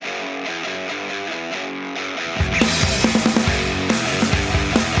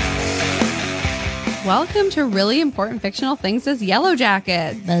Welcome to Really Important Fictional Things as Yellow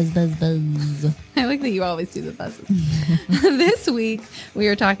Jackets. Buzz, buzz, buzz. I like that you always do the buzzes. This week, we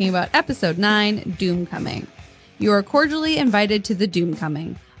are talking about Episode 9, Doomcoming. You are cordially invited to the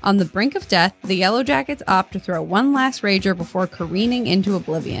Doomcoming. On the brink of death, the Yellow Jackets opt to throw one last rager before careening into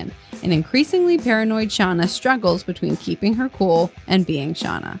oblivion. An increasingly paranoid Shauna struggles between keeping her cool and being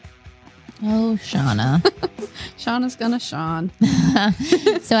Shauna. Oh, Shauna. Shauna's gonna Shaun.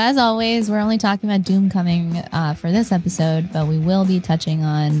 So as always, we're only talking about Doomcoming for this episode, but we will be touching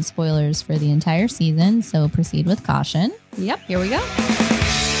on spoilers for the entire season, so proceed with caution. Yep, here we go.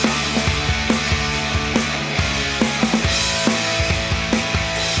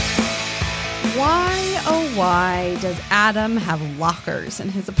 Why does Adam have lockers in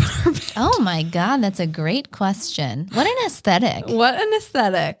his apartment? Oh my God, that's a great question. What an aesthetic. What an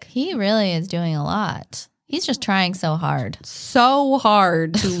aesthetic. He really is doing a lot. He's just trying so hard. So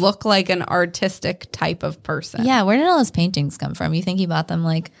hard to look like an artistic type of person. Yeah, where did all his paintings come from? You think he bought them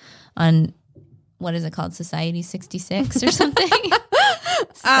like on, what is it called, Society 66 or something?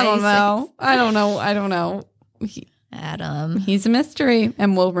 I don't know. Adam. He's a mystery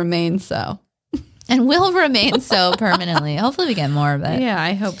and will remain so. And will remain so permanently. Hopefully we get more of it. Yeah,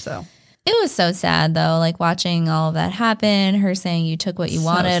 I hope so. It was so sad, though, like watching all of that happen, her saying you took what you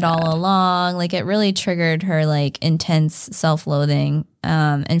wanted all along. Like it really triggered her like intense self-loathing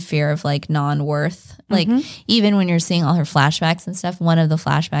and fear of like non-worth. Like even when you're seeing all her flashbacks and stuff, one of the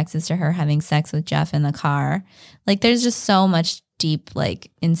flashbacks is to her having sex with Jeff in the car. Like there's just so much deep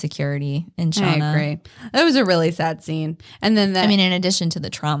like insecurity in Shauna. I agree. It was a really sad scene. And then in addition to the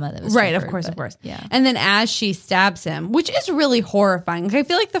trauma that was right, triggered, of course. Yeah. And then as she stabs him, which is really horrifying. Like, I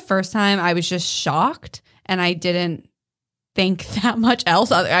feel like the first time I was just shocked and I didn't think that much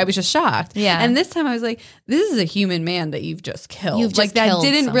else. I was just shocked. Yeah. And this time I was like, this is a human man that you've just killed. You've just like that killed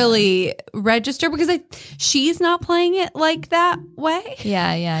didn't someone. really register because she's not playing it like that way.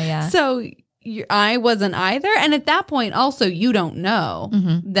 Yeah. So I wasn't either. And at that point, also, you don't know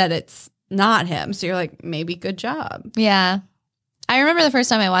that it's not him. So you're like, maybe good job. Yeah. I remember the first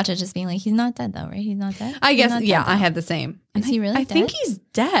time I watched it just being like, he's not dead though, right? He's not dead? I He's guess, not yeah, dead, though. I had the same. Is he really I dead? think he's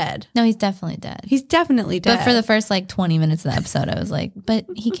dead. No, he's definitely dead. He's definitely dead. But for the first like 20 minutes of the episode, I was like, but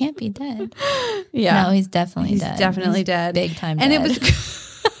he can't be dead. Yeah. No, he's definitely dead. He's definitely dead. Big time and dead. it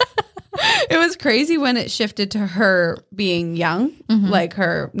was it was crazy when it shifted to her being young, like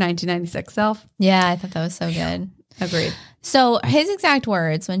her 1996 self. Yeah, I thought that was so good. Agreed. So his exact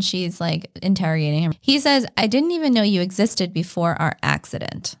words when she's like interrogating him, he says, I didn't even know you existed before our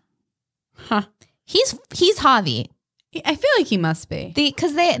accident. Huh. He's Javi. I feel like he must be.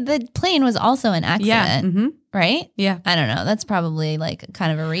 Because the plane was also an accident, Yeah. right? Yeah. I don't know. That's probably like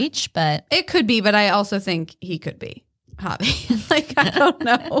kind of a reach, but It could be, but I also think he could be Javi. Like, I don't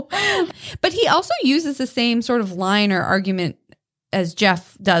know. But he also uses the same sort of line or argument as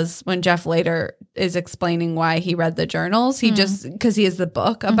Jeff does when Jeff later is explaining why he read the journals. He just, because he has the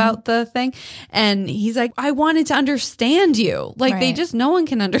book about the thing. And he's like, I wanted to understand you. Like, they Right. just, no one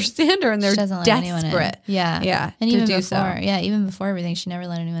can understand her and they're she doesn't let anyone in. desperate. Yeah. Yeah. And to even do before, so. even before everything, she never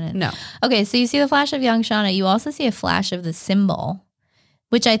let anyone in. No. Okay, so you see the flash of young Shauna. You also see a flash of the symbol,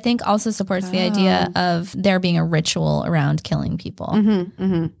 which I think also supports the idea of there being a ritual around killing people.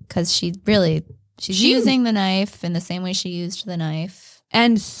 Because she's using the knife in the same way she used the knife.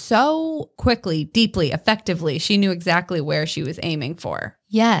 And so quickly, deeply, effectively, she knew exactly where she was aiming for.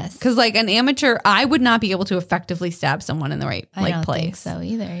 Yes. Because like an amateur, I would not be able to effectively stab someone in the right I don't place. think so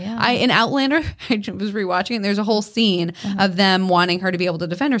either, yeah. In Outlander, I was rewatching it. There's a whole scene of them wanting her to be able to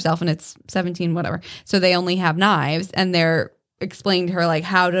defend herself, and it's 17, whatever. So they only have knives, and they're explaining to her like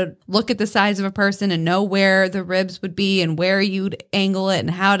how to look at the size of a person and know where the ribs would be and where you'd angle it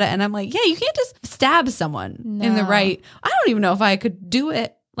and how to. And I'm like, yeah, you can't just stab someone in the No. right. I don't even know if I could do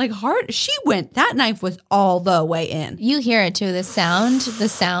it like hard. That knife was all the way in. You hear it too. The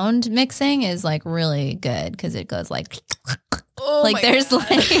sound mixing is like really good because it goes like, Oh like my there's God.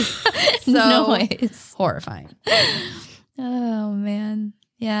 like So noise. horrifying. Oh man.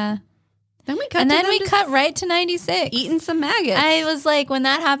 Yeah. Then we cut And to then them we just cut right to 96. eating some maggots. I was like, when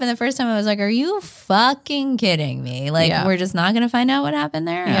that happened the first time, I was like, are you fucking kidding me? Like, Yeah. we're just not going to find out what happened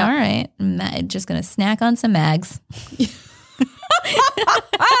there? Yeah. All right. Just going to snack on some mags.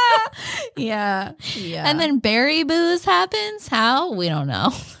 yeah. And then berry booze happens. How? We don't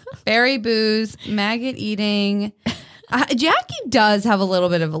know. berry booze, maggot eating. Jackie does have a little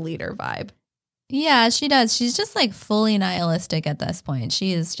bit of a leader vibe. Yeah, she does. She's just like fully nihilistic at this point.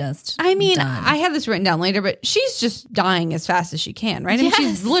 She is just I mean, done. I have this written down later, but she's just dying as fast as she can, right? I mean,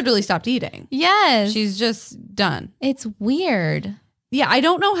 she's Yes. literally stopped eating. Yes. She's just done. It's weird. Yeah, I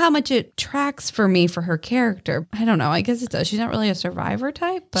don't know how much it tracks for me for her character. I don't know. I guess it does. She's not really a survivor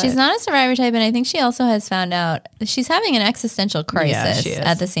type. But She's not a survivor type, and I think she also has found out she's having an existential crisis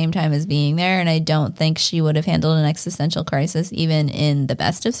at the same time as being there, and I don't think she would have handled an existential crisis even in the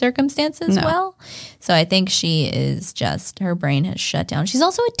best of circumstances well. So I think she is just, her brain has shut down. She's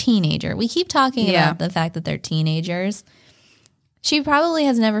also a teenager. We keep talking about the fact that they're teenagers. She probably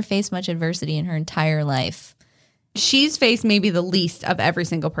has never faced much adversity in her entire life. She's faced maybe the least of every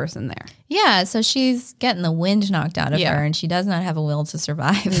single person there. Yeah, so she's getting the wind knocked out of her, and she does not have a will to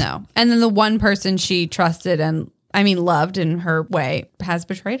survive. No. And then the one person she trusted and, loved in her way has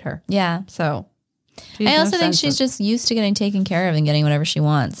betrayed her. Yeah. So I also think she's just used to getting taken care of and getting whatever she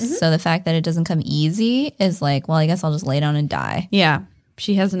wants. Mm-hmm. So the fact that it doesn't come easy is like, well, I guess I'll just lay down and die. Yeah.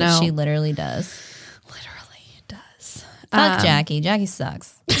 She has no. She literally does. Literally does. Fuck Jackie. Jackie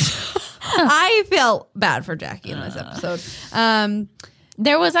sucks. I felt bad for Jackie in this episode.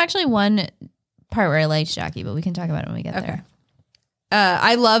 There was actually one part where I liked Jackie, but we can talk about it when we get there.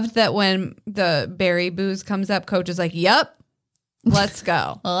 I loved that when the berry booze comes up, Coach is like, yep, let's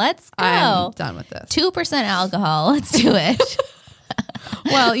go. Let's go. I'm done with this. 2% alcohol. Let's do it.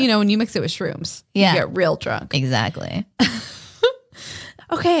 Well, when you mix it with shrooms, you get real drunk. Exactly.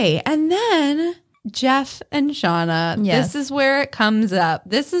 Okay. And then Jeff and Shauna, this is where it comes up.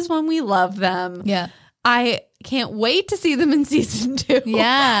 This is when we love them. Yeah. I can't wait to see them in season 2.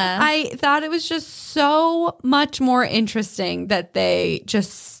 Yeah. I thought it was just so much more interesting that they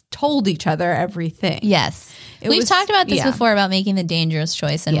just told each other everything. Yes. We've talked about this before about making the dangerous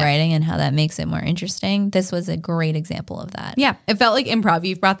choice in writing and how that makes it more interesting. This was a great example of that. Yeah. It felt like improv.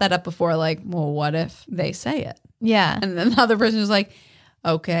 You've brought that up before, like, well, what if they say it? Yeah. And then the other person was like,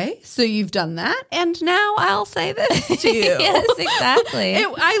 okay, so you've done that, and now I'll say this to you. Yes, exactly.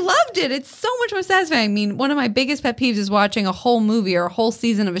 I loved it. It's so much more satisfying. One of my biggest pet peeves is watching a whole movie or a whole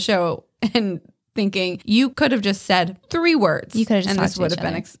season of a show and thinking you could have just said 3 words. You could have just and this would have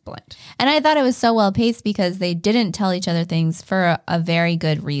been explained. And I thought it was so well paced because they didn't tell each other things for a very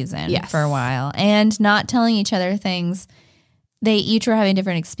good reason for a while. And not telling each other things, they each were having a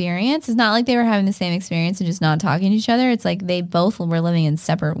different experience. It's not like they were having the same experience and just not talking to each other. It's like they both were living in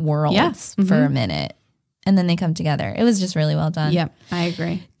separate worlds for a minute. And then they come together. It was just really well done. Yep, I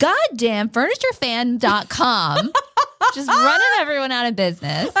agree. Goddamn, FurnitureFan.com. Just running everyone out of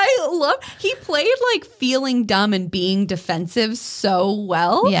business. I love, he played like feeling dumb and being defensive so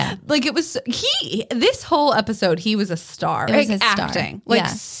well. Yeah. Like it was, this whole episode, he was a star. It was his acting. Star. Like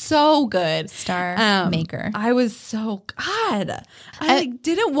so good. Star maker. I was so, God, I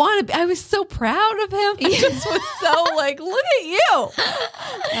didn't want to be, I was so proud of him. I just was so like, look at you.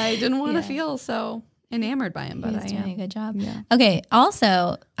 I didn't want to feel so enamored by him, but I am doing a good job. Yeah. Okay.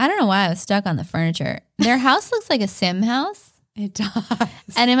 Also, I don't know why I was stuck on the furniture. Their house looks like a sim house. It does.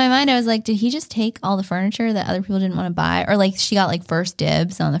 And in my mind, I was like, did he just take all the furniture that other people didn't want to buy? Or like she got like first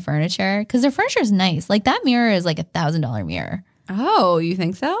dibs on the furniture? Because their furniture is nice. Like that mirror is like $1,000 mirror. Oh, you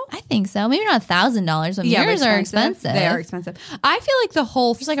think so? I think so. Maybe not $1,000, but mirrors are expensive. They are expensive. I feel like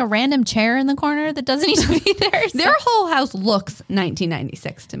there's like a random chair in the corner that doesn't need to be there. So. Their whole house looks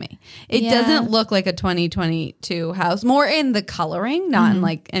 1996 to me. It doesn't look like a 2022 house. More in the coloring, not in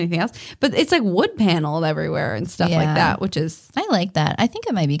like anything else. But it's like wood paneled everywhere and stuff like that, which is... I like that. I think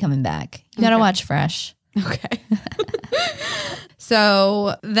it might be coming back. You got to watch Fresh. Okay.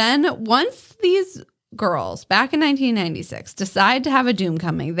 So then once these girls back in 1996 decide to have a doom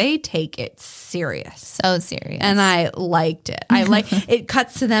coming, they take it serious. So serious. And I liked it. It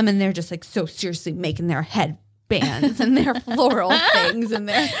cuts to them and they're just like so seriously making their headbands and their floral things and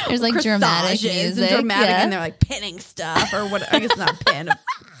there's like dramatic music and they're like pinning stuff or what. I guess it's not pin.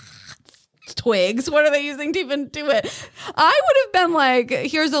 It's twigs. What are they using to even do it? I would have been like,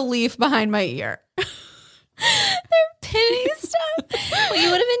 here's a leaf behind my ear. They're pinning stuff. Well, you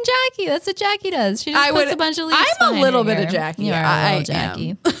would have been Jackie. That's what Jackie does. She just puts a bunch of leaves. I'm a little bit of Jackie. You are a little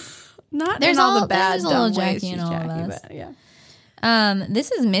Jackie. Not there's in all the bad, dumb ways Jackie in all Jackie, of us. But yeah.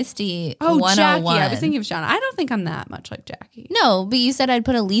 This is Misty. Oh, 101. Jackie. I was thinking of Shauna. I don't think I'm that much like Jackie. No, but you said I'd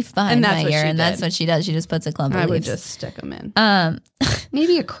put a leaf behind my ear, and that's what she does. She just puts a clump of leaves. I would just stick them in.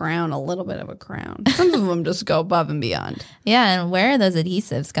 Maybe a crown, a little bit of a crown. Some of them just go above and beyond. Yeah, and where are those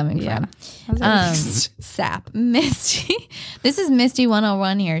adhesives coming from? Sap. Misty. This is Misty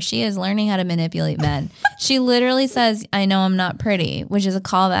 101 here. She is learning how to manipulate men. She literally says, I know I'm not pretty, which is a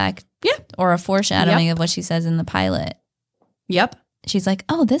callback or a foreshadowing of what she says in the pilot. Yep. She's like,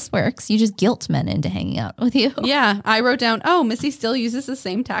 oh, this works. You just guilt men into hanging out with you. Yeah. I wrote down, Missy still uses the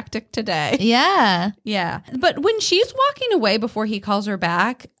same tactic today. Yeah. Yeah. But when she's walking away before he calls her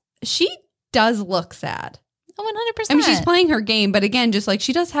back, she does look sad. 100%. I mean, she's playing her game, but again, just like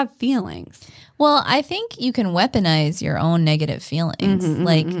she does have feelings. Well, I think you can weaponize your own negative feelings.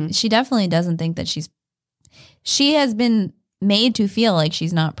 Like, she definitely doesn't think that she has been made to feel like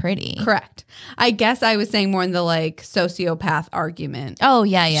she's not pretty. Correct. I guess I was saying more in the like sociopath argument. Oh,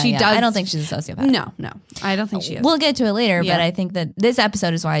 yeah. She does. I don't think she's a sociopath. No. I don't think she is. We'll get to it later, Yeah. but I think that this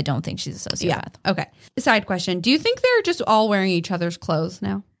episode is why I don't think she's a sociopath. Yeah. Okay. Side question. Do you think they're just all wearing each other's clothes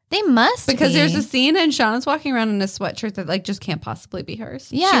now? They must Because be. there's a scene and Shauna's walking around in a sweatshirt that like just can't possibly be hers.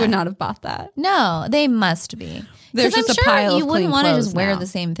 Yeah. She would not have bought that. No, they must be. There's 'Cause just I'm a pile you of wouldn't clean want to clothes just wear now. the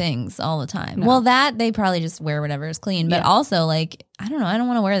same things all the time. No. Well, that they probably just wear whatever is clean. But Yeah. also, like, I don't know. I don't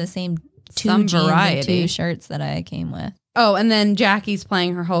want to wear the same two Some jeans variety. and two shirts that I came with. Oh, and then Jackie's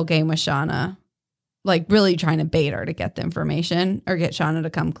playing her whole game with Shauna. Like really trying to bait her to get the information or get Shauna to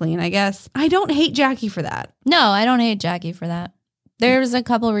come clean, I guess. I don't hate Jackie for that. No, I don't hate Jackie for that. There's a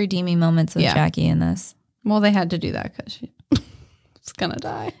couple redeeming moments of Yeah. Jackie in this. Well, they had to do that because she was going to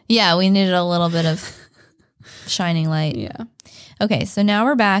die. Yeah, we needed a little bit of shining light. Yeah. Okay, so now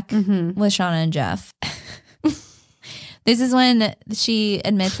we're back Mm-hmm. with Shauna and Jeff. This is when she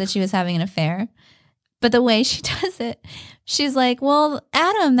admits that she was having an affair. But the way she does it, she's like, well,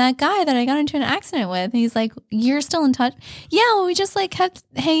 Adam, that guy that I got into an accident with, and he's like, you're still in touch? Yeah, well, we just like kept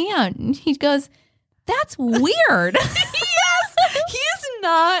hanging out. And he goes, that's weird. Yes, he is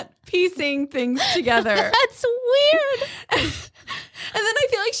not piecing things together. That's weird. And then I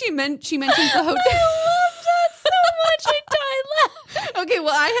feel like she mentions the hotel. I love that so much. I died laughing. Okay,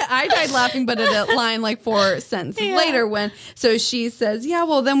 well, I died laughing, but at a line like 4 sentences Yeah. later when, so she says, yeah,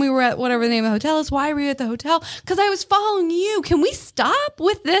 well, then we were at whatever the name of the hotel is. Why were you at the hotel? Because I was following you. Can we stop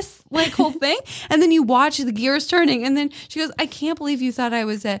with this like whole thing? And then you watch the gears turning, and then she goes, I can't believe you thought I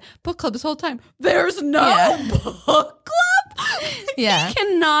was at book club this whole time. There's no Yeah. book club? Yeah. He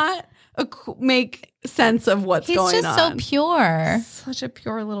cannot make sense of what's He's going just on. so pure. Such a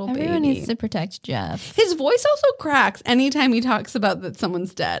pure little Everyone baby. needs to protect Jeff. His voice also cracks anytime he talks about that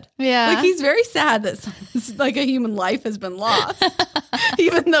someone's dead. Yeah. Like he's very sad that someone's, like a human life has been lost,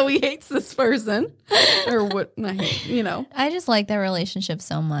 even though he hates this person or what, you know. I just like their relationship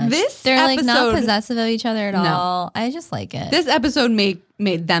so much. This They're like not episode- possessive of each other at No. all. I just like it. This episode made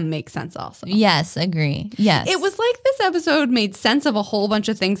them make sense also. Yes, agree. Yes. It was like this episode made sense of a whole bunch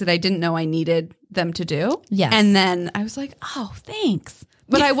of things that I didn't know I needed them to do. Yes. And then I was like, oh, thanks.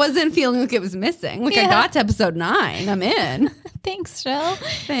 But I wasn't feeling like it was missing. Like I Yeah. got to episode 9. I'm in. Thanks, Jill.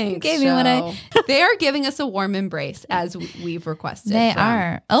 Thanks. Gave me what Joe. They are giving us a warm embrace as we've requested. They from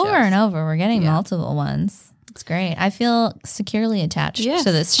are. Over shows. and over. We're getting Yeah. multiple ones. It's great. I feel securely attached Yes.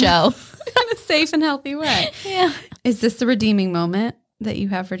 to this show. In a safe and healthy way. Yeah. Is this the redeeming moment that you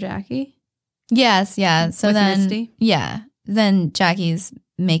have for Jackie? Yes, yeah. So With then Misty? Yeah. Then Jackie's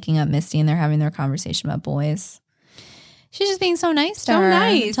making up Misty and they're having their conversation about boys. She's just being so nice to So her.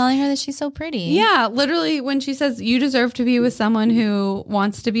 nice. Telling her that she's so pretty. Yeah, literally when she says you deserve to be with someone who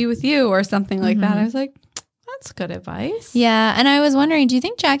wants to be with you or something like that, I was like, that's good advice. Yeah, and I was wondering, do you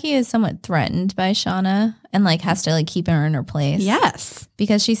think Jackie is somewhat threatened by Shauna and like has to like keep her in her place? Yes.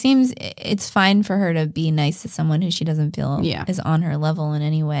 Because she seems it's fine for her to be nice to someone who she doesn't feel Yeah. is on her level in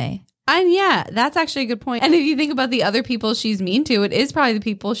any way. And yeah, that's actually a good point. And if you think about the other people she's mean to, it is probably the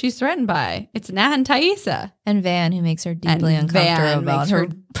people she's threatened by. It's Nat and Thaisa. And Van, who makes her deeply And Van uncomfortable about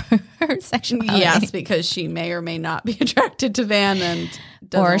makes her sexuality. Yes, because she may or may not be attracted to Van and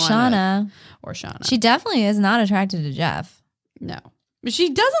doesn't Or wanna- Shauna. Or Shauna. She definitely is not attracted to Jeff. No. But she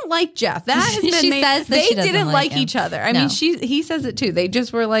doesn't like Jeff. That has been She made, says that they she doesn't didn't like like him. each other. I No. mean, he says it too. They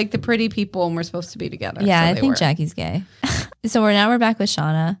just were like the pretty people and we're supposed to be together. Yeah, So I they think were. Jackie's gay. So we're back with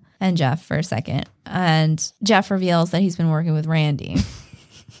Shauna and Jeff for a second. And Jeff reveals that he's been working with Randy.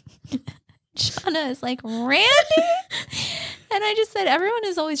 Shauna is like, Randy? And I just said, everyone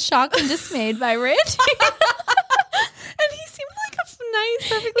is always shocked and dismayed by Randy. And he seemed like a nice,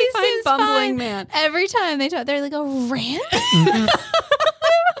 perfectly He fine seems bumbling fine. man. Every time they talk, they're like, oh, Randy?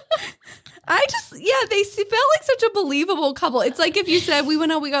 They felt like such a believable couple. It's like if you said, we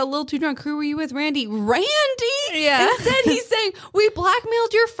went out, we got a little too drunk. Who were you with? Randy. Randy? Yeah. Instead, he's saying, we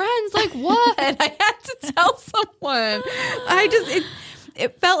blackmailed your friends. Like, what? I had to tell someone.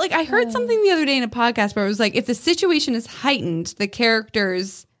 It felt like I heard something the other day in a podcast where it was like, if the situation is heightened, the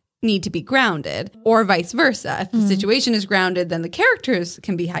characters need to be grounded, or vice versa. If the situation is grounded, then the characters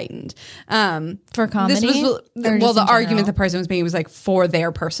can be heightened. For comedy? This was, Or well, just the in argument general? the person was making was like for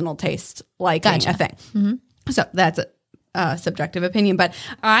their personal taste, liking Gotcha. a thing. So that's subjective opinion, but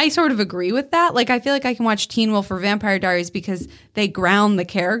I sort of agree with that. Like, I feel like I can watch Teen Wolf or Vampire Diaries because they ground the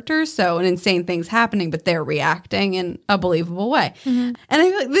characters. So an insane thing's happening, but they're reacting in a believable way. And I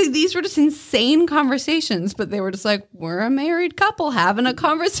feel like these were just insane conversations, but they were just like, we're a married couple having a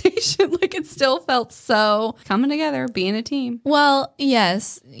conversation. Like, it still felt so coming together, being a team. Well,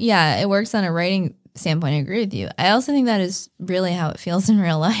 yes. Yeah, it works on a writing standpoint. I agree with you. I also think that is really how it feels in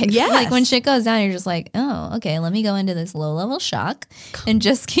real life. Yes. Like when shit goes down, you're just like, oh, okay, let me go into this low level shock and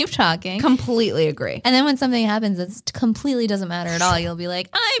just keep talking. Completely agree. And then when something happens that completely doesn't matter at all, you'll be like,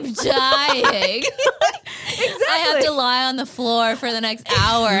 I'm dying. Exactly. I have to lie on the floor for the next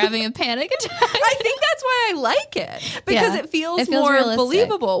hour having a panic attack. I think that's why I like it, because it feels more realistic.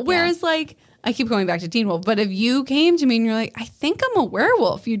 believable. Whereas like, I keep going back to Teen Wolf, but if you came to me and you're like, I think I'm a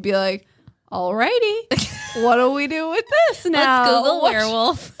werewolf, you'd be like, alrighty, what do we do with this now? Let's Google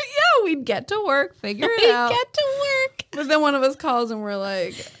werewolf. Yeah, we'd get to work, figure it out. Get to work. But then one of us calls and we're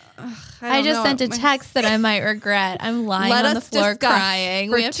like, I just sent a text that I might regret. I'm lying on the floor crying.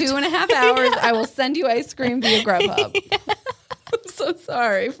 For 2.5 hours, I will send you ice cream via Grubhub. I'm so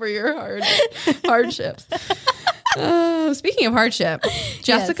sorry for your hardships. Speaking of hardship,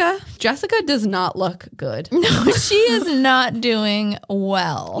 Jessica does not look good. No, she is not doing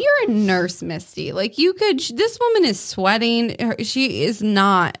well. You're a nurse, Misty. Like, you could, this woman is sweating. She is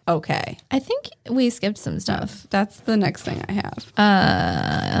not okay. I think we skipped some stuff. That's the next thing I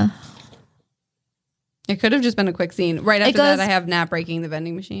have. It could have just been a quick scene. Right after that, I have Nat breaking the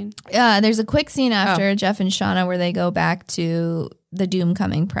vending machine. There's a quick scene after Jeff and Shauna where they go back to the Doom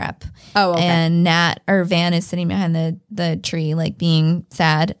coming prep. Oh, okay. And Van is sitting behind the tree, like being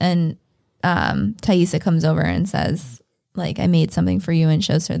sad. And Taissa comes over and says, like, I made something for you, and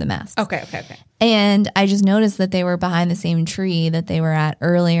shows her the mask. Okay. And I just noticed that they were behind the same tree that they were at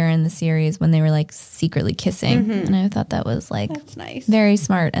earlier in the series when they were like secretly kissing. And I thought that was like, that's nice. Very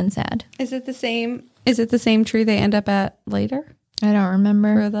smart and sad. Is it the same tree they end up at later? I don't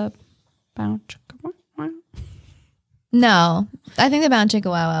remember. For the bounce. No, I think the Bound Chicka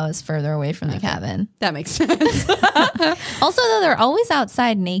Wow Wow is further away from the cabin. That makes sense. Also, though, they're always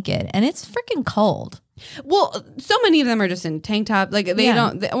outside naked, and it's freaking cold. Well, so many of them are just in tank top. Like, they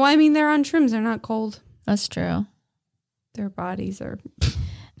don't. Well, I mean, they're on trims. They're not cold. That's true. Their bodies are.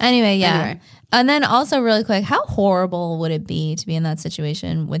 Anyway, yeah. And then also really quick, how horrible would it be to be in that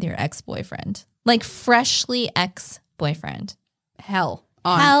situation with your ex-boyfriend? Like, freshly ex-boyfriend. Hell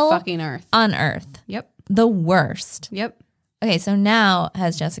on fucking earth. On earth. Yep. The worst. Yep. Okay, so now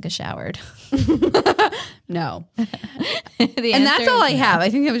has Jessica showered? No. And that's all I have. I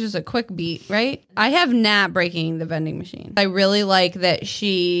think that was just a quick beat, right? I have Nat breaking the vending machine. I really like that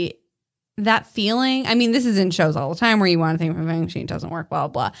that feeling. I mean, this is in shows all the time where you want to think from a vending machine, it doesn't work, blah,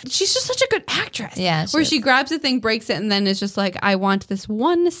 blah. She's just such a good actress. Yeah. She grabs the thing, breaks it, and then is just like, I want this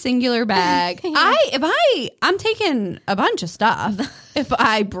one singular bag. I'm taking a bunch of stuff. If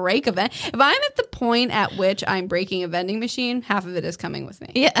I break if I'm at the point at which I'm breaking a vending machine, half of it is coming with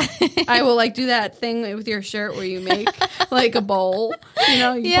me. Yeah. I will like do that thing with your shirt where you make like a bowl, you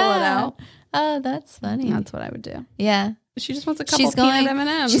pull it out. Oh, that's funny. That's what I would do. Yeah. She just wants a couple peanut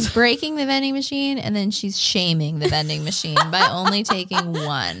M&Ms. She's breaking the vending machine, and then she's shaming the vending machine by only taking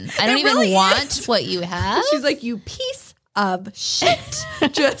one. I don't even want what you have. She's like, you piece of shit.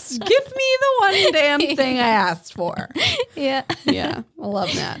 Just give me the one damn thing I asked for. Yeah. Yeah. I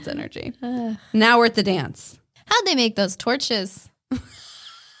love Nat's energy. Now we're at the dance. How'd they make those torches? I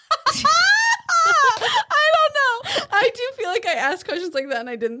don't know. I do feel like I asked questions like that and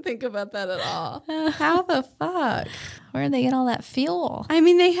I didn't think about that at all. How the fuck? Where did they get all that fuel? I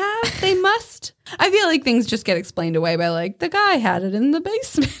mean, they must. I feel like things just get explained away by like, the guy had it in the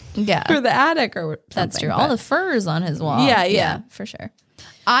basement. Yeah. Or the attic or something. That's true. All the furs on his wall. Yeah, for sure.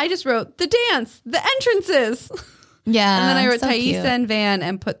 I just wrote the dance, the entrances. Yeah. And then I wrote so Taissa cute. and Van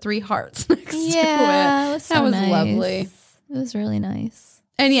and put 3 hearts next to it. Yeah, that was nice. Lovely. It was really nice.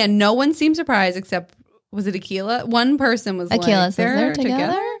 And yeah, no one seemed surprised except, was it Akilah? One person was Akilah like, says they're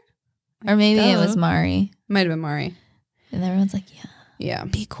together? Or maybe it was Mari. Might have been Mari. And everyone's like, yeah.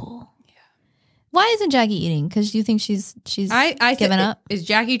 Be cool. Yeah. Why isn't Jackie eating? Because you think she's given up? Is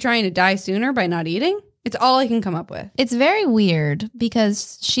Jackie trying to die sooner by not eating? It's all I can come up with. It's very weird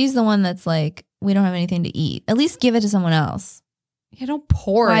because she's the one that's like, we don't have anything to eat. At least give it to someone else. Yeah, don't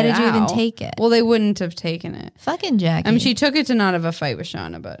pour it out. Why did you even take it? Well, they wouldn't have taken it. Fucking Jackie. I mean, she took it to not have a fight with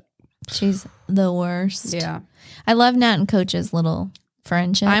Shauna, but she's the worst. Yeah. I love Nat and Coach's little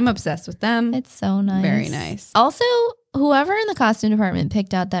friendship. I'm obsessed with them. It's so nice. Very nice. Also, whoever in the costume department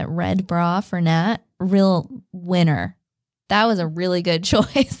picked out that red bra for Nat, real winner. that was a really good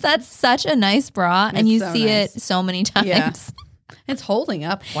choice. That's such a nice bra. And you so see nice. it so many times. Yeah. It's holding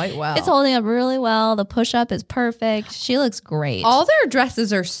up quite well. It's holding up really well. The push-up is perfect. She looks great. All their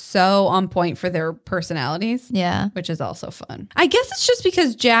dresses are so on point for their personalities. Yeah. Which is also fun. I guess it's just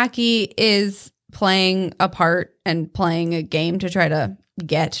because Jackie is playing a part and playing a game to try to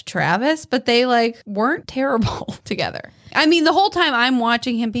get Travis, but they like weren't terrible together. I mean, the whole time I'm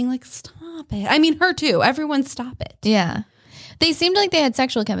watching him being like, stop it. I mean, her too. Everyone stop it. Yeah. They seemed like they had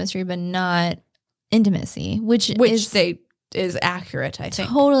sexual chemistry, but not intimacy, which is accurate, I think.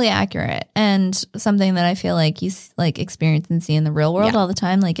 Totally accurate, and something that I feel like you like experience and see in the real world all the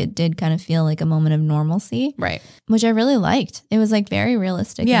time. Like it did kind of feel like a moment of normalcy, right? Which I really liked. It was like very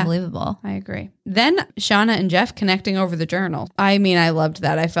realistic and believable. I agree. Then Shauna and Jeff connecting over the journal. I mean, I loved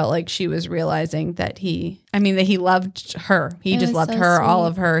that. I felt like she was realizing that he loved her. He just loved her, sweet. All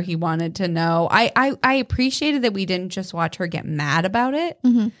of her. He wanted to know. I appreciated that we didn't just watch her get mad about it,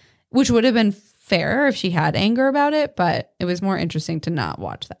 which would have been fair if she had anger about it, but it was more interesting to not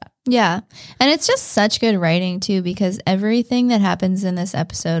watch that. Yeah. And it's just such good writing too, because everything that happens in this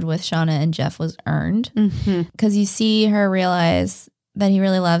episode with Shauna and Jeff was earned, because you see her realize that he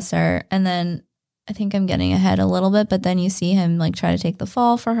really loves her, and then I think I'm getting ahead a little bit, but then you see him like try to take the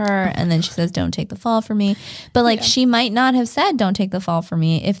fall for her, and then she says, don't take the fall for me. But like she might not have said don't take the fall for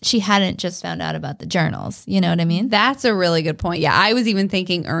me if she hadn't just found out about the journals. You know what I mean? That's a really good point. Yeah, I was even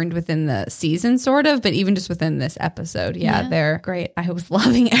thinking earned within the season sort of, but even just within this episode. Yeah, they're great. I was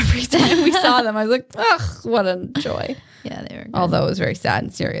loving every time we saw them. I was like, ugh, what a joy. Yeah, they were good. Although it was very sad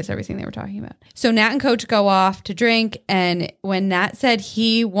and serious, everything they were talking about. So Nat and Coach go off to drink, and when Nat said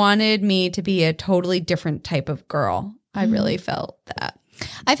he wanted me to be a totally different type of girl, I really felt that.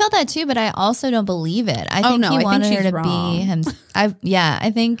 I felt that too, but I also don't believe it. I think he wanted her to be him.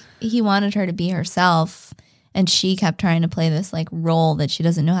 I think he wanted her to be herself, and she kept trying to play this like role that she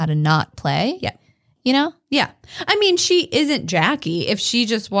doesn't know how to not play. Yeah. You know? Yeah. I mean, she isn't Jackie. If she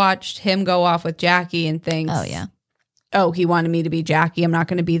just watched him go off with Jackie and thinks, oh, he wanted me to be Jackie, I'm not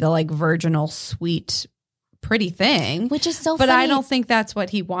going to be the like virginal, sweet, pretty thing. Which is so funny. But I don't think that's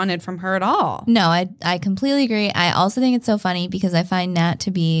what he wanted from her at all. No, I completely agree. I also think it's so funny because I find Nat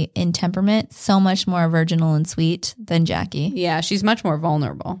to be in temperament so much more virginal and sweet than Jackie. Yeah, she's much more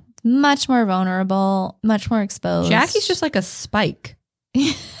vulnerable. Much more vulnerable, much more exposed. Jackie's just like a spike.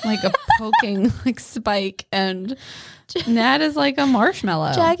 Like a poking like spike, and Nat is like a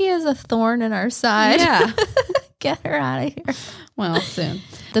marshmallow. Jackie is a thorn in our side. Yeah. Get her out of here. Well, soon.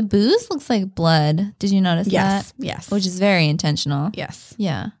 The booze looks like blood. Did you notice that? Yes. Which is very intentional. Yes.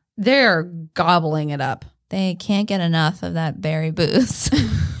 Yeah. They're gobbling it up. They can't get enough of that berry booze.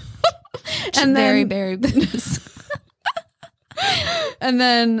 And berry booze. And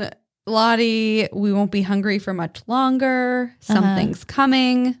then Lottie, we won't be hungry for much longer. Something's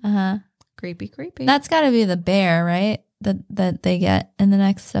coming. Creepy. That's got to be the bear, right? That they get in the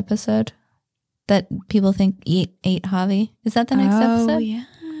next episode. That people think ate Javi. Is that the next episode? Oh, yeah.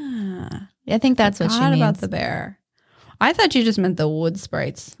 I think that's what she means. About the bear. I thought you just meant the wood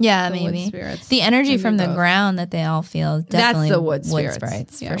sprites. Yeah, maybe. Spirits. The energy from the ground that they all feel is definitely that's the wood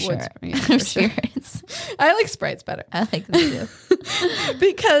sprites yeah, for sure. For spirits. I like sprites better. I like them too.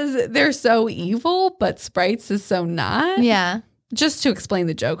 Because they're so evil, but sprites is so not. Yeah. Just to explain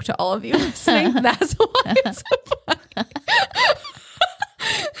the joke to all of you listening, that's why it's so funny.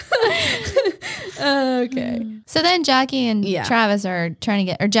 Okay. So then Jackie and Travis are trying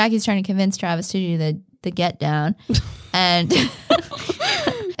to Jackie's trying to convince Travis to do the get down. And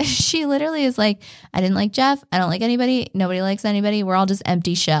she literally is like, I didn't like Jeff. I don't like anybody. Nobody likes anybody. We're all just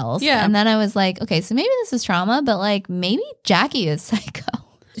empty shells. Yeah. And then I was like, okay, so maybe this is trauma, but like maybe Jackie is psycho.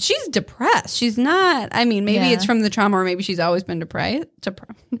 She's depressed. She's not. I mean, maybe it's from the trauma, or maybe she's always been depressed.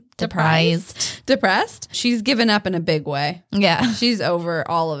 She's given up in a big way. Yeah. She's over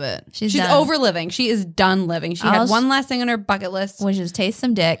all of it. She's done. over living. She is done living. She had one last thing on her bucket list, which is taste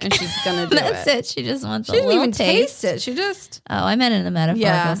some dick. And she's going to do That's it. She just wants a little taste. She didn't even taste it. She just... Oh, I meant in a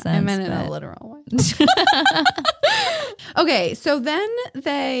metaphorical sense. I meant in a literal way. Okay, so then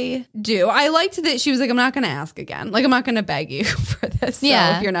they do. I liked that she was like, I'm not going to ask again. Like, I'm not going to beg you for this. So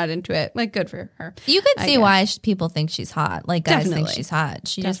if you're not into it, like, good for her. You could see why people think she's hot. Like, guys think she's hot.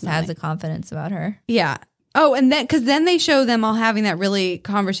 She just has a confidence about her. Yeah. Oh, and then because then they show them all having that really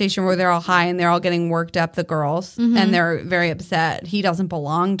conversation where they're all high and they're all getting worked up, the girls, and they're very upset. He doesn't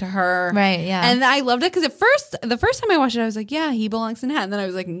belong to her. Right, yeah. And I loved it because the first time I watched it, I was like, yeah, he belongs to Nat. And then I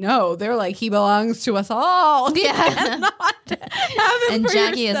was like, no, they're like, he belongs to us all. Yeah. And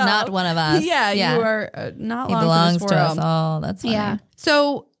Jackie is not one of us. Yeah, you are not He belongs to us all. That's funny. Yeah.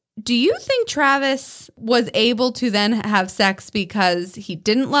 So Do you think Travis was able to then have sex because he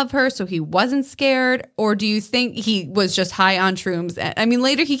didn't love her, so he wasn't scared? Or do you think he was just high on shrooms? I mean,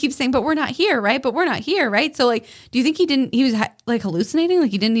 later he keeps saying, but we're not here, right? But we're not here, right? So like, do you think he was like hallucinating?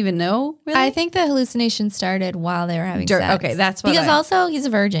 Like he didn't even know? Really? I think the hallucination started while they were having sex. Okay, that's what Because also he's a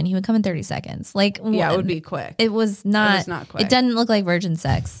virgin. He would come in 30 seconds. Like, yeah, it would be quick. It was not quick. It didn't look like virgin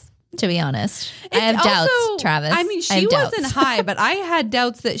sex. To be honest, I have doubts, Travis. I mean, she wasn't high, but I had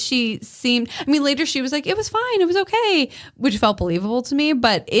doubts that she seemed. I mean, later she was like, "It was fine, it was okay," which felt believable to me.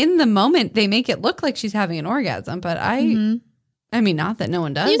 But in the moment, they make it look like she's having an orgasm. But I mean, not that no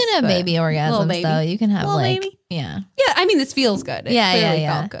one does. You can have baby orgasms, though. You can have baby. Yeah. I mean, this feels good. It clearly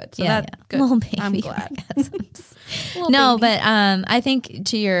felt good. So that's good. Little baby I'm glad. orgasms. No, but I think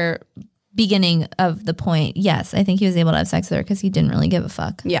to your beginning of the point, yes, I think he was able to have sex with her because he didn't really give a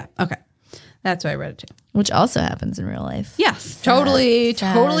fuck. Yeah. Okay. That's why I read it too. Which also happens in real life. Yes. Totally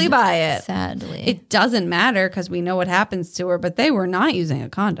buy it. Sadly. It doesn't matter because we know what happens to her, but they were not using a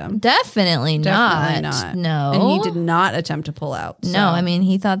condom. Definitely not. No. And he did not attempt to pull out. So. No, I mean,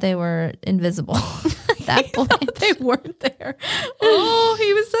 he thought they were invisible at that point. They weren't there. Oh,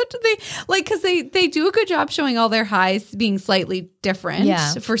 he was such a because they do a good job showing all their highs being slightly different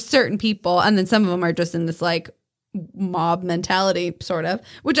for certain people. And then some of them are just in this like mob mentality sort of,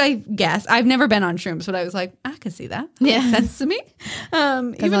 which I guess I've never been on shrooms, but I was like, I can see that. Makes sense to me.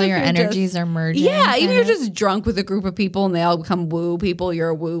 Because all your energies are merging. Yeah, even if you're just drunk with a group of people and they all become woo people, you're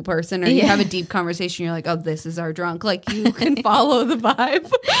a woo person, or you have a deep conversation, you're like, oh, this is our drunk. Like you can follow the vibe.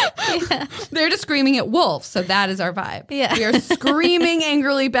 They're just screaming at wolves, so that is our vibe. Yeah. We are screaming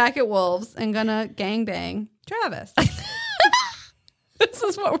angrily back at wolves and gonna gangbang Travis. This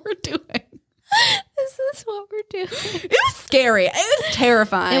is what we're doing. This is what we're doing. It was scary. It was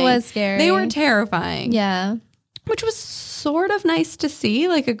terrifying. It was scary. They were terrifying. Yeah. Which was sort of nice to see,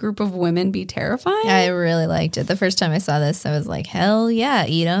 like a group of women be terrifying. I really liked it. The first time I saw this, I was like, hell yeah,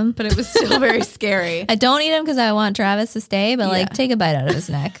 eat him. But it was still very scary. I don't eat him because I want Travis to stay, but like take a bite out of his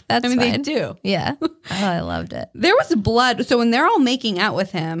neck. That's fine. They do. Yeah. Oh, I loved it. There was blood. So when they're all making out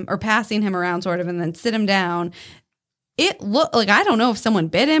with him or passing him around sort of and then sit him down, it looked like, I don't know if someone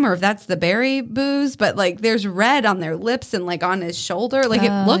bit him or if that's the berry booze, but like there's red on their lips and like on his shoulder. Like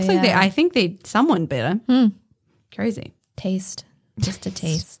it looks like I think someone bit him. Crazy. Taste. Just a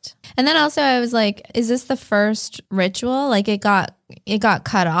taste. And then also I was like, is this the first ritual? Like it got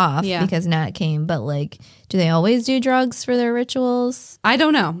cut off because Nat came, but like, do they always do drugs for their rituals? I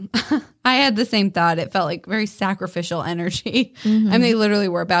don't know. I had the same thought. It felt like very sacrificial energy. And they literally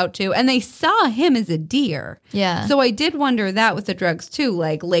were about to. And they saw him as a deer. Yeah. So I did wonder that with the drugs too.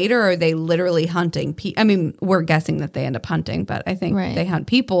 Like later, are they literally hunting? I mean, we're guessing that they end up hunting, but I think they hunt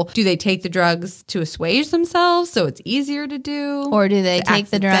people. Do they take the drugs to assuage themselves so it's easier to do? Or do they take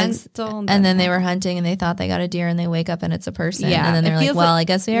the drugs and then they were hunting and they thought they got a deer and they wake up and it's a person? Yeah. And then they're like, well, I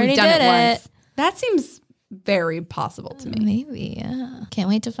guess we already did it. That seems very possible to me. Maybe, yeah. Can't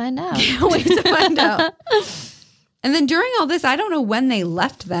wait to find out. And then during all this, I don't know when they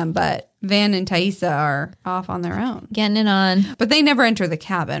left them, but Van and Taissa are off on their own. Getting it on. But they never enter the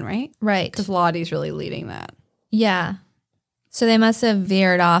cabin, right? Right. Because Lottie's really leading that. Yeah. So they must have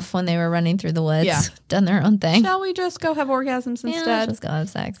veered off when they were running through the woods. Yeah. Done their own thing. Shall we just go have orgasms instead? Let's just go have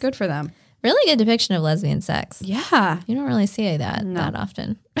sex. Good for them. Really good depiction of lesbian sex. Yeah. You don't really see that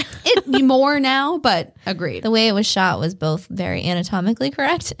often. It more now, but agreed. The way it was shot was both very anatomically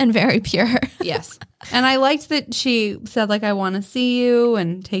correct and very pure. Yes. And I liked that she said, like, I want to see you,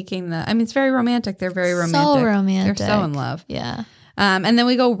 and taking the, I mean, it's very romantic. They're very romantic. So romantic. They're so in love. Yeah. And then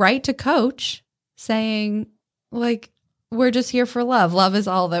we go right to Coach saying, like, we're just here for love. Love is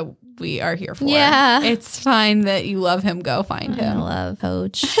all that we are here for. Yeah. It's fine that you love him. Go find him. I love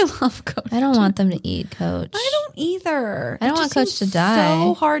Coach. I love Coach. I don't want them to eat Coach. I don't either. I don't want Coach to die.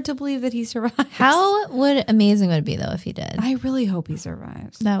 So hard to believe that he survives. How amazing would it be though if he did? I really hope he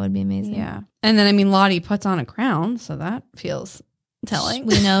survives. That would be amazing. Yeah. And then, I mean, Lottie puts on a crown, so that feels telling.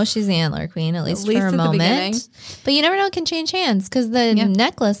 We know she's the antler queen, at least for a moment. But you never know, it can change hands because the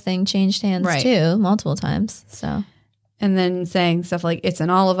necklace thing changed hands too multiple times. So. And then saying stuff like, it's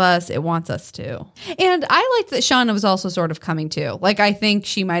in all of us, it wants us to. And I like that Shauna was also sort of coming to. Like, I think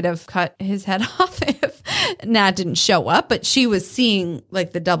she might have cut his head off if Nat didn't show up, but she was seeing,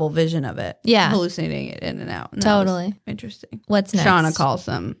 like, the double vision of it. Yeah. Hallucinating it in and out. And totally. Interesting. What's next? Shauna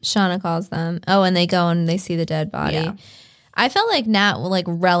calls them. Oh, and they go and they see the dead body. Yeah. I felt like Nat, like,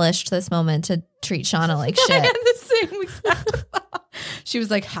 relished this moment to treat Shauna like shit. I had the same exact thought. She was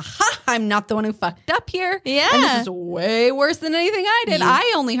like, haha, I'm not the one who fucked up here. Yeah. And this is way worse than anything I did.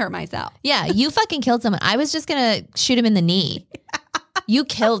 I only hurt myself. Yeah, you fucking killed someone. I was just going to shoot him in the knee. You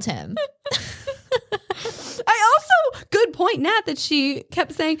killed him. I also, good point, Nat, that she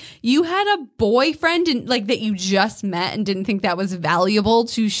kept saying you had a boyfriend and like that you just met and didn't think that was valuable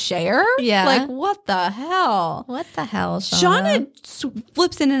to share. Yeah. Like, what the hell? What the hell, Shauna? Shauna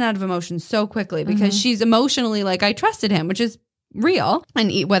flips in and out of emotions so quickly because she's emotionally like, I trusted him, which is real.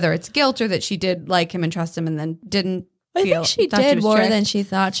 And whether it's guilt or that she did like him and trust him and then didn't. I think she did more than she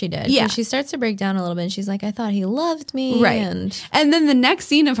thought she did. Yeah. She starts to break down a little bit and she's like, I thought he loved me. Right. And then the next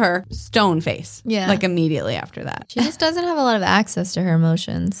scene of her, stone face. Yeah. Like immediately after that. she just doesn't have a lot of access to her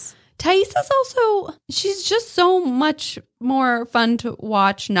emotions. Thaisa's also, she's just so much more fun to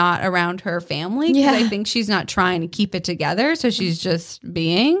watch not around her family. Yeah. I think she's not trying to keep it together. So she's just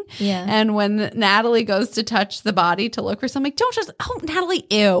being. Yeah. And when Natalie goes to touch the body to look for something, don't just, oh, Natalie,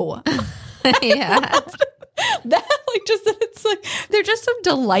 ew. Yeah. That like just it's like they're just so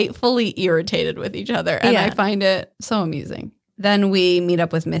delightfully irritated with each other, and Yeah. I find it so amusing. Then we meet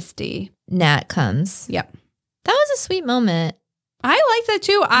up with Misty. Nat comes. Yep, That was a sweet moment. I like that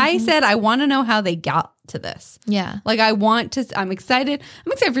too. I said I want to know how they got to this. Yeah. Like I'm excited.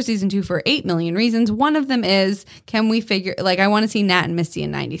 I'm excited for season 2 for 8 million reasons. One of them is, can we figure, like, I want to see Nat and Misty in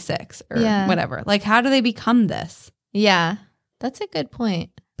 96 or whatever. Like, how do they become this? Yeah. That's a good point.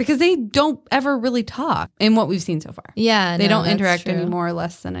 Because they don't ever really talk in what we've seen so far. Yeah. They don't interact true. any more or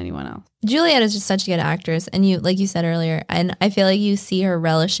less than anyone else. Juliet is just such a good actress. And you, like you said earlier, and I feel like you see her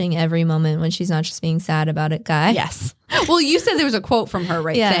relishing every moment when she's not just being sad about it, Guy. Yes. Well, you said there was a quote from her,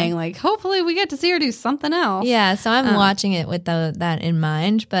 right? Yeah. Saying like, hopefully we get to see her do something else. Yeah. So I'm watching it with that in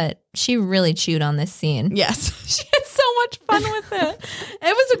mind, but she really chewed on this scene. Yes. She had so much fun with it.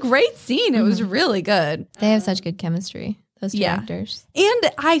 It was a great scene. It was really good. They have such good chemistry. Those two actors.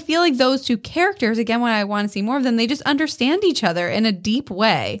 And I feel like those two characters, again, when I want to see more of them, they just understand each other in a deep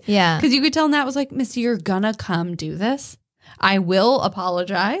way. Yeah. Because you could tell Nat was like, Misty, you're gonna come do this. I will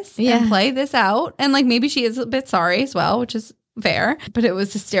apologize and play this out. And like maybe she is a bit sorry as well, which is fair. But it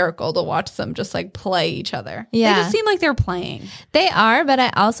was hysterical to watch them just like play each other. Yeah. They just seem like they're playing. They are, but I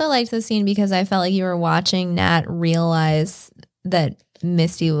also liked the scene because I felt like you were watching Nat realize that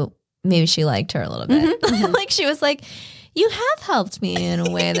Misty, maybe she liked her a little bit. Like she was like, you have helped me in a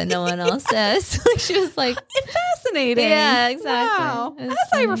way that no one else does. Like she was like, Fascinating. Yeah, exactly. Wow. It was As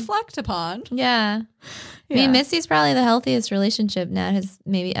I funny. reflect upon. yeah. I mean, Misty's probably the healthiest relationship Nat has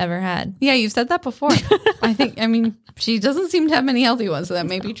maybe ever had. Yeah, you've said that before. I mean, she doesn't seem to have many healthy ones, so that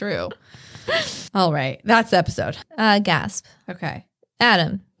may be true. All right. That's the episode. Gasp. Okay.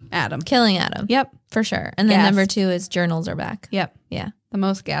 Adam. Killing Adam. Yep. For sure. And then Gasp. number 2 is journals are back. Yep. Yeah. The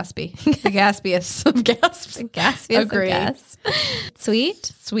most gaspy. The gaspiest of gasps. Gaspiest of Agreed. gasp. Sweet.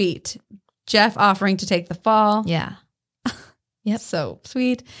 Sweet. Jeff offering to take the fall. Yeah. Yep. So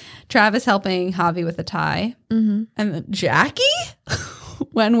sweet. Travis helping Javi with a tie. Mm-hmm. And then Jackie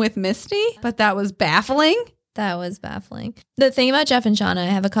went with Misty, but that was baffling. That was baffling. The thing about Jeff and Shauna, I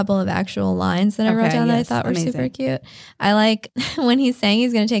have a couple of actual lines that I wrote Okay, down that I yes, thought were amazing. super cute. I like when he's saying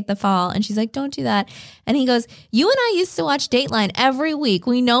he's going to take the fall and she's like, don't do that. And he goes, you and I used to watch Dateline every week.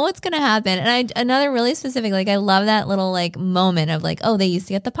 We know what's going to happen. And another really specific, like I love that little like moment of like, oh, they used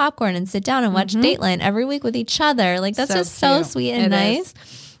to get the popcorn and sit down and watch Dateline every week with each other. Like that's So just so cute. sweet and It nice. is.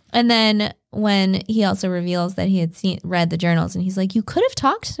 And then when he also reveals that he had read the journals and he's like, you could have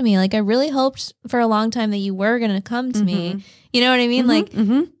talked to me. Like, I really hoped for a long time that you were going to come to me. You know what I mean? Like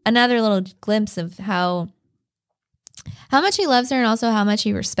another little glimpse of how much he loves her and also how much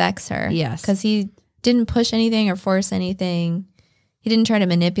he respects her. Yes. Because he didn't push anything or force anything. He didn't try to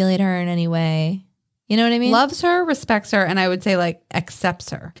manipulate her in any way. You know what I mean? Loves her, respects her, and I would say like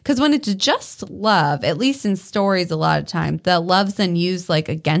accepts her. Because when it's just love, at least in stories a lot of times, the love's then used like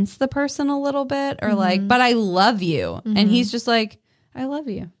against the person a little bit or like, but I love you. And he's just like, I love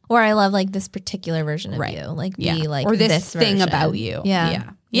you. Or I love like this particular version of Right. you. Like Yeah. be like or this thing version. about you.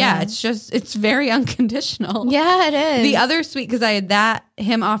 Yeah. Yeah. It's very unconditional. Yeah, it is. The other sweet, because I had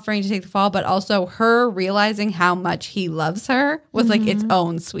him offering to take the fall, but also her realizing how much he loves her was like its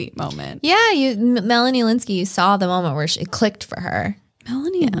own sweet moment. Yeah, Melanie Linsky, you saw the moment where it clicked for her.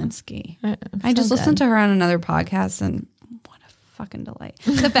 Melanie Linsky. I So just listened good. to her on another podcast and what a fucking delight.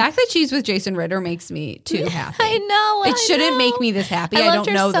 The fact that she's with Jason Ritter makes me too happy. I know. It shouldn't make me this happy. I loved don't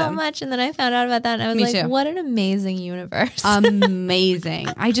her know so them. much, and then I found out about that, and I was Me like, too. "What an amazing universe!" Amazing.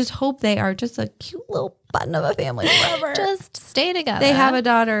 I just hope they are just a cute little button of a family forever. Just stay together. They have a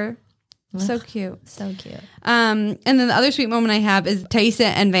daughter. So cute. so cute. And then the other sweet moment I have is Taissa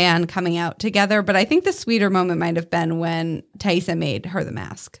and Van coming out together. But I think the sweeter moment might have been when Taissa made her the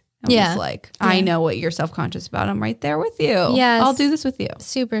mask. And Yeah. was like, I know what you're self-conscious about. I'm right there with you. Yes. I'll do this with you.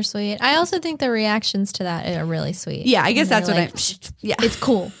 Super sweet. I also think the reactions to that are really sweet. Yeah, I guess And that's they're what like, yeah. It's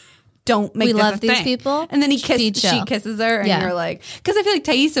cool. Don't make We this love a these thing. people. And then Speed show. she kisses her, and Yeah. you're like, because I feel like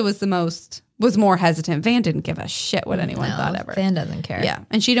Taissa was more hesitant. Van didn't give a shit what anyone thought ever. Van doesn't care. Yeah,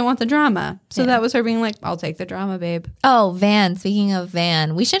 and she didn't want the drama, so that was her being like, "I'll take the drama, babe." Oh, Van. Speaking of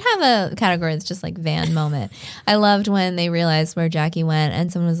Van, we should have a category that's just like Van moment. I loved when they realized where Jackie went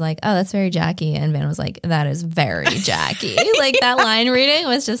and someone was like, oh, that's very Jackie. And Van was like, that is very Jackie. Like that line reading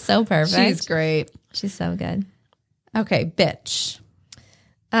was just so perfect. She's great. She's so good. Okay, bitch.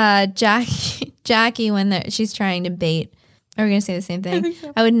 Jackie, when she's trying to bait, are we going to say the same thing?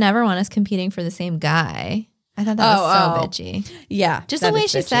 I would never want us competing for the same guy. I thought that was so bitchy. Yeah, Just the way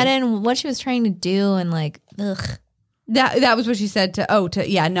she said it and what she was trying to do and like, ugh. That was what she said to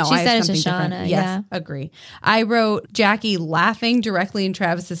yeah, no, She I said have it to something different. Shauna, Yes, yeah. agree. I wrote Jackie laughing directly in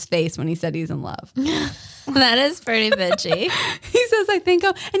Travis's face when he said he's in love. That is pretty bitchy. He says, I think,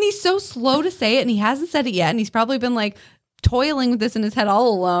 and he's so slow to say it, and he hasn't said it yet, and he's probably been like toiling with this in his head all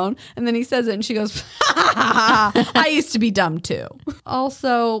alone, and then he says it, and she goes, I used to be dumb too.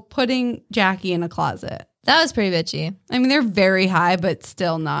 Also, putting Jackie in a closet. That was pretty bitchy. I mean, they're very high, but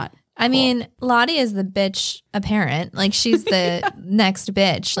still not. I mean, Lottie is the bitch apparent. Like she's the next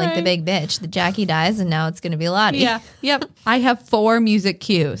bitch, like the big bitch. The Jackie dies and now it's going to be Lottie. Yeah. Yep. I have 4 music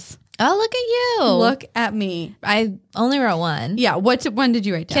cues. Oh, look at you. Look at me. I only wrote one. Yeah. What one did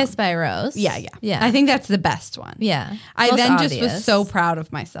you write down? Kiss by Rose. Yeah. Yeah. I think that's the best one. Yeah. I Most then just obvious. was so proud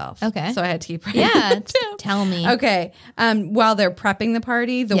of myself. Okay. So I had to keep writing. Yeah. it down. Tell me. Okay. While they're prepping the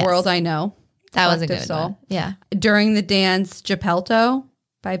party, The Yes. World I Know. That was a Collective good one. Yeah. During the dance, Geppetto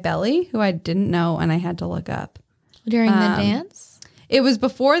by Belly, who I didn't know and I had to look up. During the dance? It was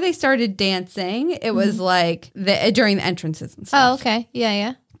before they started dancing. It was like during the entrances and stuff. Oh, okay. Yeah,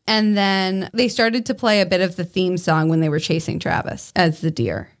 yeah. And then they started to play a bit of the theme song when they were chasing Travis as the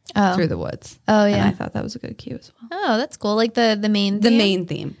deer through the woods. Oh, And yeah. I thought that was a good cue as well. Oh, that's cool. Like the main The theme? main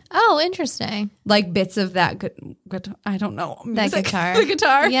theme. Oh, interesting. Like bits of that good I don't know. That music. guitar. The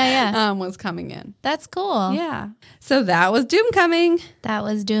guitar. Yeah. Was coming in. That's cool. Yeah. So that was Doom coming. That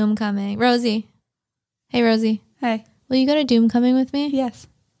was Doom coming. Rosie. Hey, Rosie. Hey. Will you go to Doom coming with me? Yes.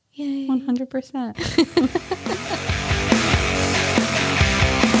 Yay. 100%.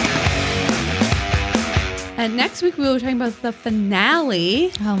 And next week we will be talking about the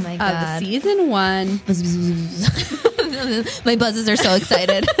finale Oh, my of God. season 1. My buzzes are so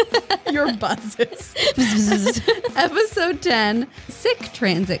excited. Your buzzes. Episode 10, Sick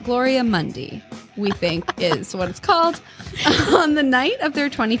Transit Gloria Mundi, we think is what it's called. On the night of their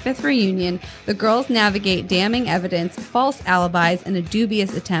 25th reunion, the girls navigate damning evidence, false alibis, and a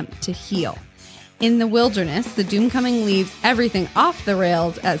dubious attempt to heal. In the wilderness, the Doomcoming leaves everything off the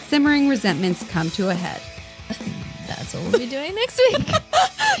rails as simmering resentments come to a head. That's what we'll be doing next week.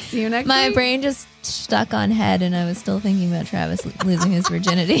 See you next My week. brain just stuck on head and I was still thinking about Travis losing his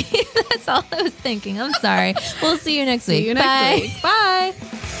virginity. That's all I was thinking. I'm sorry. We'll see you next week. See you next Bye. week. Bye.